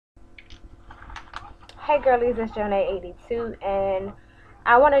Hey girlies, it's Jonay82, and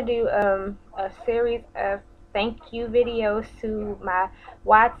I want to do a series of thank you videos to my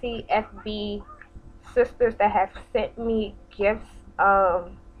YTFB sisters that have sent me gifts.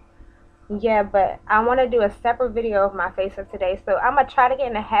 Yeah, but I want to do a separate video of my face up today, so I'm gonna try to get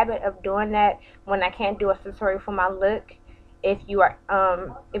in the habit of doing that when I can't do a tutorial for my look. If you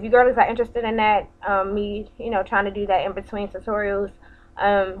girlies are interested in that, me, trying to do that in between tutorials,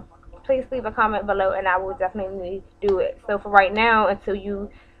 um, please leave a comment below and I will definitely do it. So for right now, until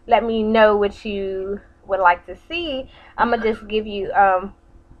you let me know what you would like to see, I'm gonna just give you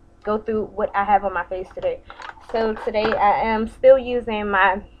go through what I have on my face today. So today I am still using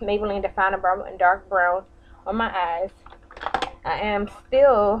my Maybelline Definer Brown and Dark Brown on my eyes. I am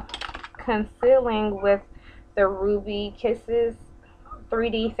still concealing with the Ruby Kisses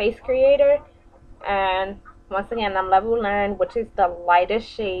 3D Face Creator. And once again, I'm level 9, which is the lightest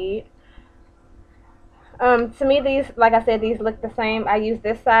shade. To me, these, like I said, these look the same. I use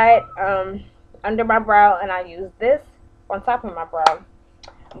this side under my brow, and I use this on top of my brow.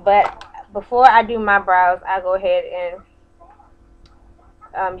 But before I do my brows, I go ahead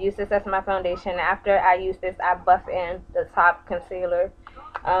and use this as my foundation. After I use this, I buff in the top concealer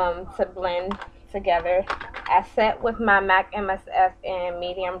to blend together. I set with my MAC MSF in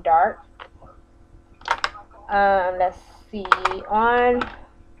medium dark. Let's see, on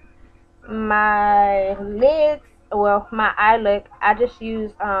my lids, well, my eye look, I just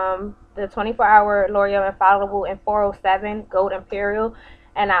use the 24-hour L'Oreal Infallible in 407 Gold Imperial,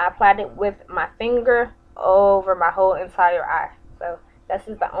 and I applied it with my finger over my whole entire eye. So this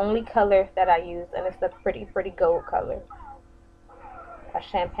is the only color that I use, and it's a pretty gold color. A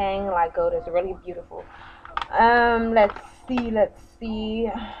champagne like gold. Is really beautiful. Let's see.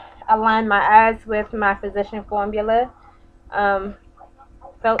 I line my eyes with my Physician Formula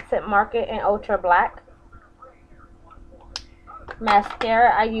Felt Tip Marker in Ultra Black.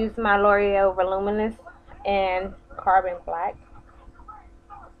 Mascara, I use my L'Oreal Voluminous in Carbon Black.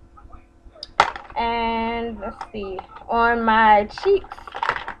 And let's see, on my cheeks,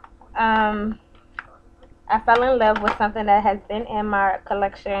 I fell in love with something that has been in my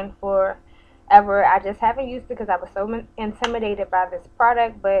collection forever. I just haven't used it because I was so intimidated by this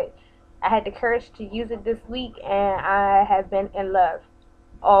product, but I had the courage to use it this week, and I have been in love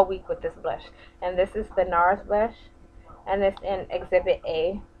all week with this blush. And this is the NARS blush, and it's in Exhibit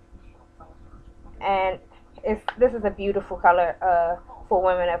A. And this is a beautiful color for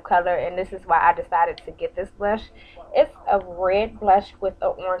women of color, and this is why I decided to get this blush. It's a red blush with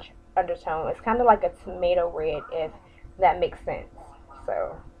an orange undertone. It's kind of like a tomato red, if that makes sense.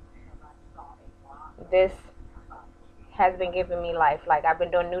 So this has been giving me life. Like, I've been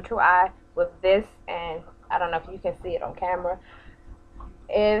doing neutral eye with this, and I don't know if you can see it on camera.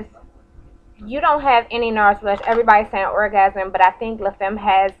 If you don't have any NARS blush, everybody's saying Orgasm, but I think La Femme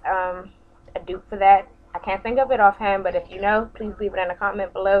has a dupe for that. I can't think of it offhand, but if you know, please leave it in a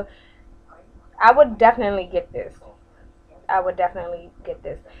comment below. I would definitely get this.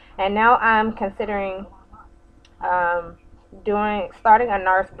 And now I'm considering starting a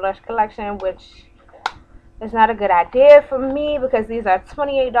NARS blush collection, which is not a good idea for me because these are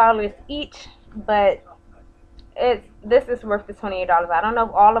 $28 each, but this is worth the $28. I don't know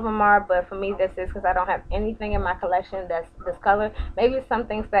if all of them are, but for me this is, because I don't have anything in my collection that's this color. Maybe some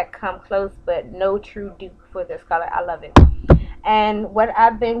things that come close, but no true dupe for this color. I love it. And what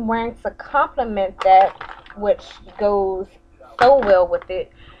I've been wearing to complement that, which goes so well with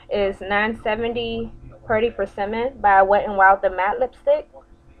it, is 970 Pretty Persimmon by Wet n Wild, the matte lipstick.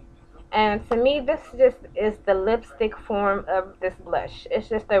 And to me, this just is the lipstick form of this blush. It's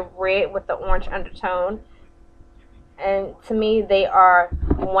just a red with the orange undertone. And to me, they are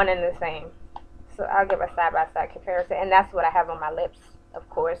one and the same. So I'll give a side-by-side comparison. And that's what I have on my lips, of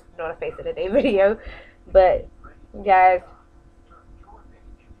course, doing a face of the day video. But, guys,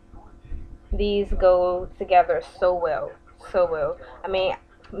 these go together so well. So well. I mean,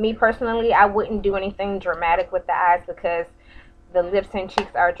 me personally, I wouldn't do anything dramatic with the eyes because the lips and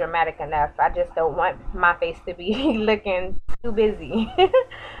cheeks are dramatic enough. I just don't want my face to be looking too busy.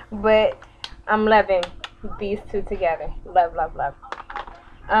 But I'm loving these two together. Love.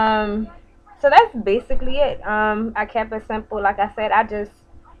 So that's basically it. I kept it simple. Like I said,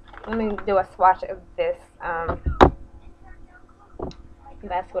 let me do a swatch of this.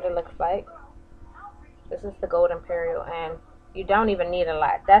 That's what it looks like. This is the Gold Imperial, and you don't even need a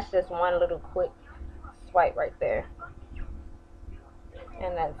lot. That's just one little quick swipe right there,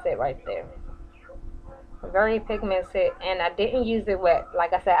 and that's it right there. Very pigmented, and I didn't use it wet.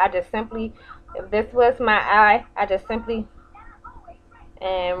 Like I said, I just simply, if this was my eye, I just simply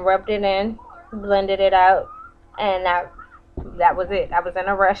rubbed it in blended it out, and that was it. I was in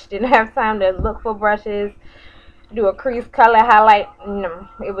a rush, didn't have time to look for brushes, do a crease color highlight. No,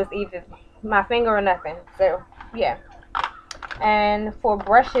 it was either my finger or nothing. So yeah. And for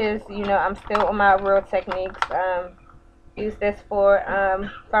brushes, you know, I'm still on my Real Techniques. Use this for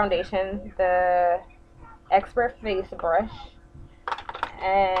foundation, the Expert Face brush.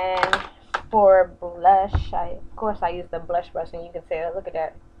 And for blush, of course I use the blush brush, and you can tell, look at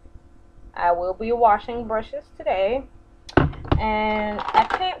that. I will be washing brushes today, and I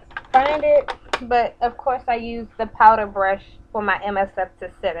can't find it, but of course I use the powder brush for my MSF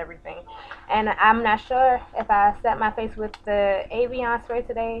to set everything. And I'm not sure if I set my face with the Avion spray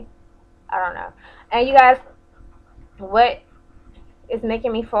today. I don't know. And you guys, what is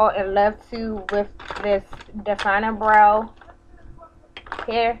making me fall in love too with this definer brow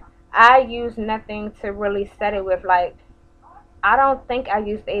here, I use nothing to really set it with. Like, I don't think I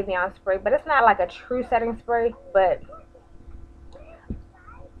used the Avion spray, but it's not like a true setting spray. But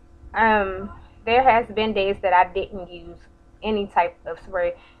there has been days that I didn't use any type of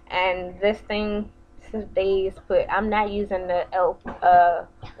spray, and this thing stays put. I'm not using the e.l.f.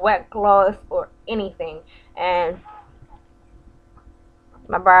 wet gloss or anything, and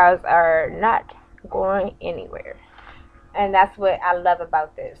my brows are not going anywhere. And that's what I love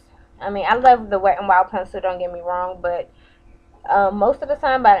about this. I mean, I love the Wet n Wild pencil, don't get me wrong, but most of the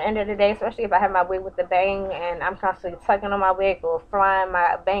time, by the end of the day, especially if I have my wig with the bang and I'm constantly tugging on my wig or flying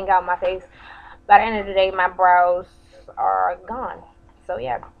my bang out my face, by the end of the day, my brows are gone. So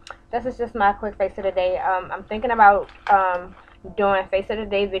yeah, this is just my quick face of the day. I'm thinking about doing face of the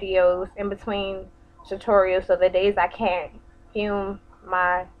day videos in between tutorials, so the days I can't film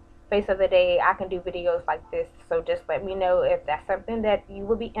my face of the day, I can do videos like this. So just let me know if that's something that you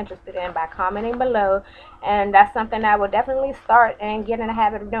would be interested in by commenting below, and that's something I will definitely start and get in the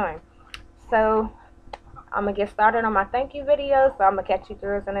habit of doing. So I'm gonna get started on my thank you videos, so I'm gonna catch you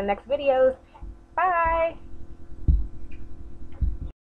girls in the next videos. Bye.